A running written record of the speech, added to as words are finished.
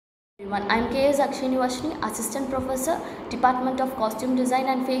Everyone, I am Akshaya Nivasini, Assistant Professor, Department of Costume Design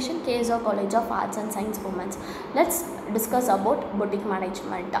and Fashion, KSR College of Arts and Science Women's. Let's discuss about boutique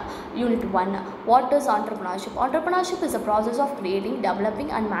management. Unit 1. What is entrepreneurship? Entrepreneurship is a process of creating,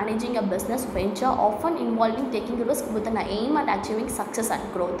 developing and managing a business venture, often involving taking risk with an aim at achieving success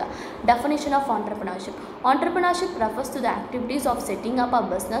and growth. Definition of entrepreneurship. Entrepreneurship refers to the activities of setting up a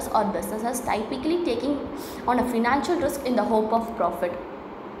business or businesses, typically taking on a financial risk in the hope of profit.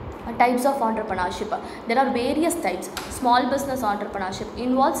 Types of entrepreneurship. There are various types. Small business entrepreneurship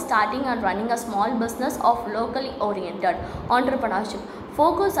involves starting and running a small business of locally oriented. Entrepreneurship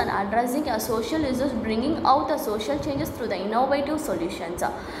focus on addressing a social issues, bringing out the social changes through the innovative solutions.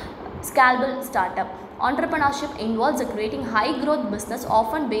 Scalable startup. Entrepreneurship involves creating high-growth business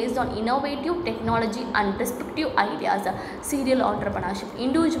often based on innovative technology and disruptive ideas. Serial entrepreneurship.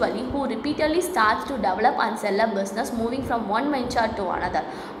 Individually who repeatedly starts to develop and sell a business, moving from one venture to another.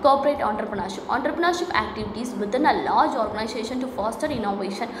 Corporate entrepreneurship. Entrepreneurship activities within a large organization to foster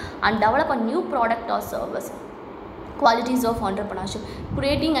innovation and develop a new product or service. Qualities of entrepreneurship: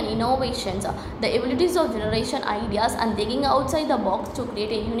 creating and innovations, the abilities of generation ideas and thinking outside the box to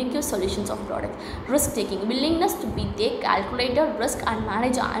create a unique solutions of product. Risk taking, willingness to take calculated risk and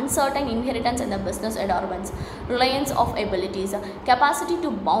manage uncertain inheritance in the business environments. Reliance of abilities, capacity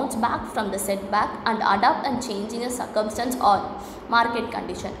to bounce back from the setback and adapt and changing the circumstance or market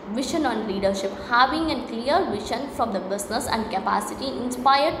condition. Vision and leadership, having a clear vision from the business and capacity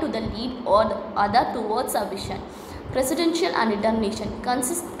inspired to the lead or the other towards a vision. Presidential and determination,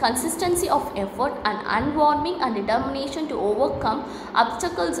 consistency of effort and unwarming and determination to overcome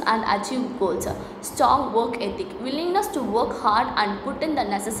obstacles and achieve goals. Strong work ethic, willingness to work hard and put in the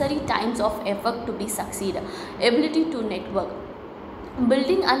necessary times of effort to be succeed. Ability to network,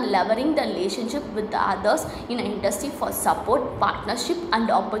 building and leveraging the relationship with the others in an industry for support, partnership and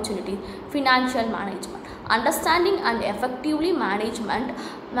opportunity. Financial management, understanding and effectively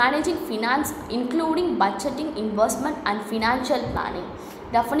managing finance, including budgeting, investment and financial planning.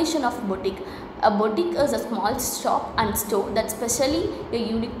 Definition of boutique. A boutique is a small shop and store that specially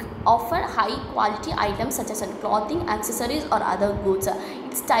unique offer high quality items such as clothing, accessories or other goods.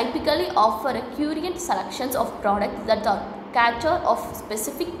 It's typically offer a curated selections of products that are cater of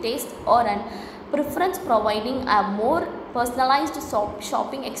specific taste or an preference, providing a more personalized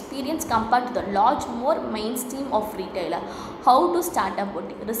shopping experience compared to the large, more mainstream of retailer. How to start a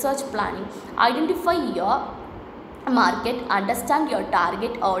boutique? Research planning, identify your market, understand your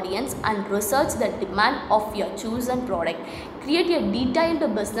target audience and research the demand of your chosen product. Create a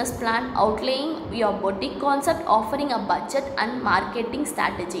detailed business plan outlining your boutique concept, offering a budget and marketing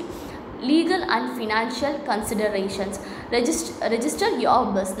strategy. Legal and financial considerations. Register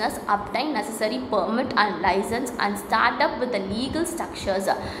your business, obtain necessary permit and license and start up with the legal structures.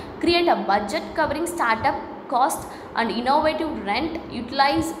 Create a budget covering startup cost and innovative rent,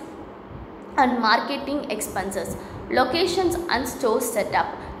 utilize and marketing expenses. Locations and store setup.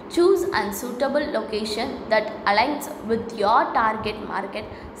 Choose a suitable location that aligns with your target market.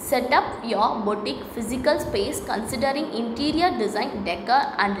 Set up your boutique physical space considering interior design, decor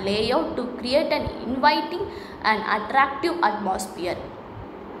and layout to create an inviting and attractive atmosphere.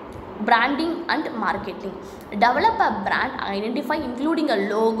 Branding and marketing. Develop a brand identify including a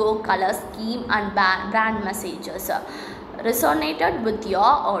logo, color scheme and brand messages. Resonated with your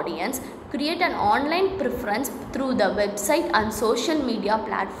audience. Create an online preference through the website and social media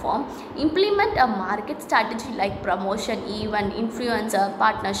platform. Implement a market strategy like promotion, event, influencer,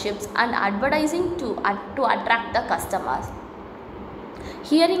 partnerships and advertising to attract the customers.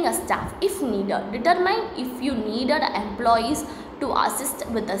 Hiring a staff if needed. Determine if you needed employees to assist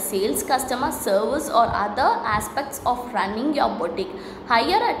with the sales, customer service or other aspects of running your boutique.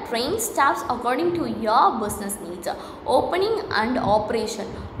 Hire a trained staff according to your business needs. Opening and operation.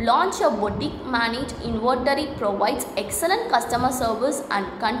 Launch a boutique managed inventory, provides excellent customer service and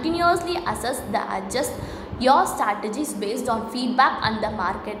continuously assess the adjust your strategies based on feedback and the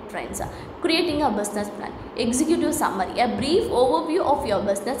market trends. Creating a business plan. Executive summary, a brief overview of your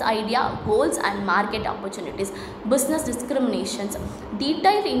business idea, goals and market opportunities. Business discriminations,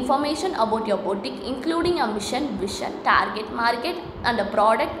 detailed information about your boutique including a mission, vision, target market and a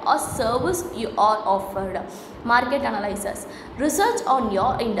product or service you are offered. Market analysis, research on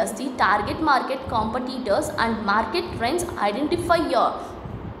your industry, target market, competitors and market trends. Identify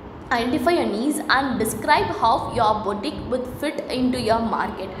your needs and describe how your boutique would fit into your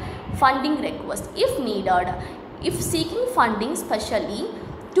market. Funding request if needed. If seeking funding specially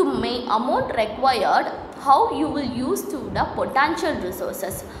to make amount required, how you will use to the potential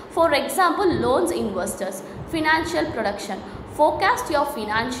resources. For example, loans investors, financial production, forecast your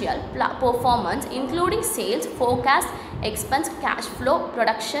financial performance including sales, forecast, expense, cash flow,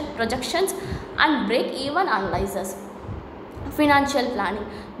 projections and break-even analysis. Financial planning,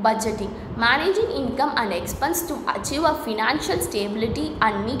 budgeting, managing income and expense to achieve a financial stability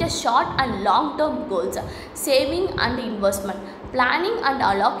and meet a short and long-term goals. Saving and investment, planning and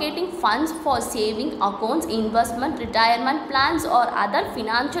allocating funds for saving accounts, investment, retirement plans or other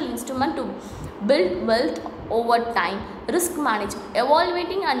financial instrument to build wealth over time. Risk management,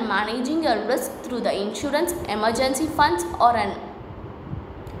 evaluating and managing a risk through the insurance, emergency funds or an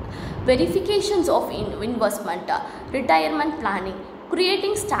verifications of investment. Retirement planning,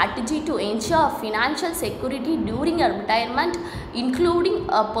 creating strategy to ensure financial security during a retirement including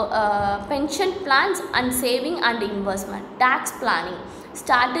pension plans and saving and investment. Tax planning,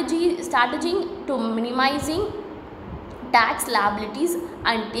 strategy to minimizing tax liabilities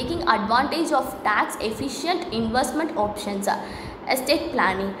and taking advantage of tax efficient investment options. Estate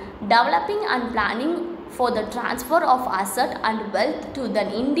planning, developing and planning for the transfer of asset and wealth to the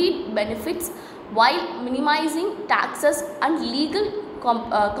indeed benefits while minimizing taxes and legal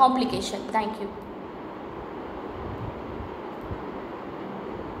complication. Thank you.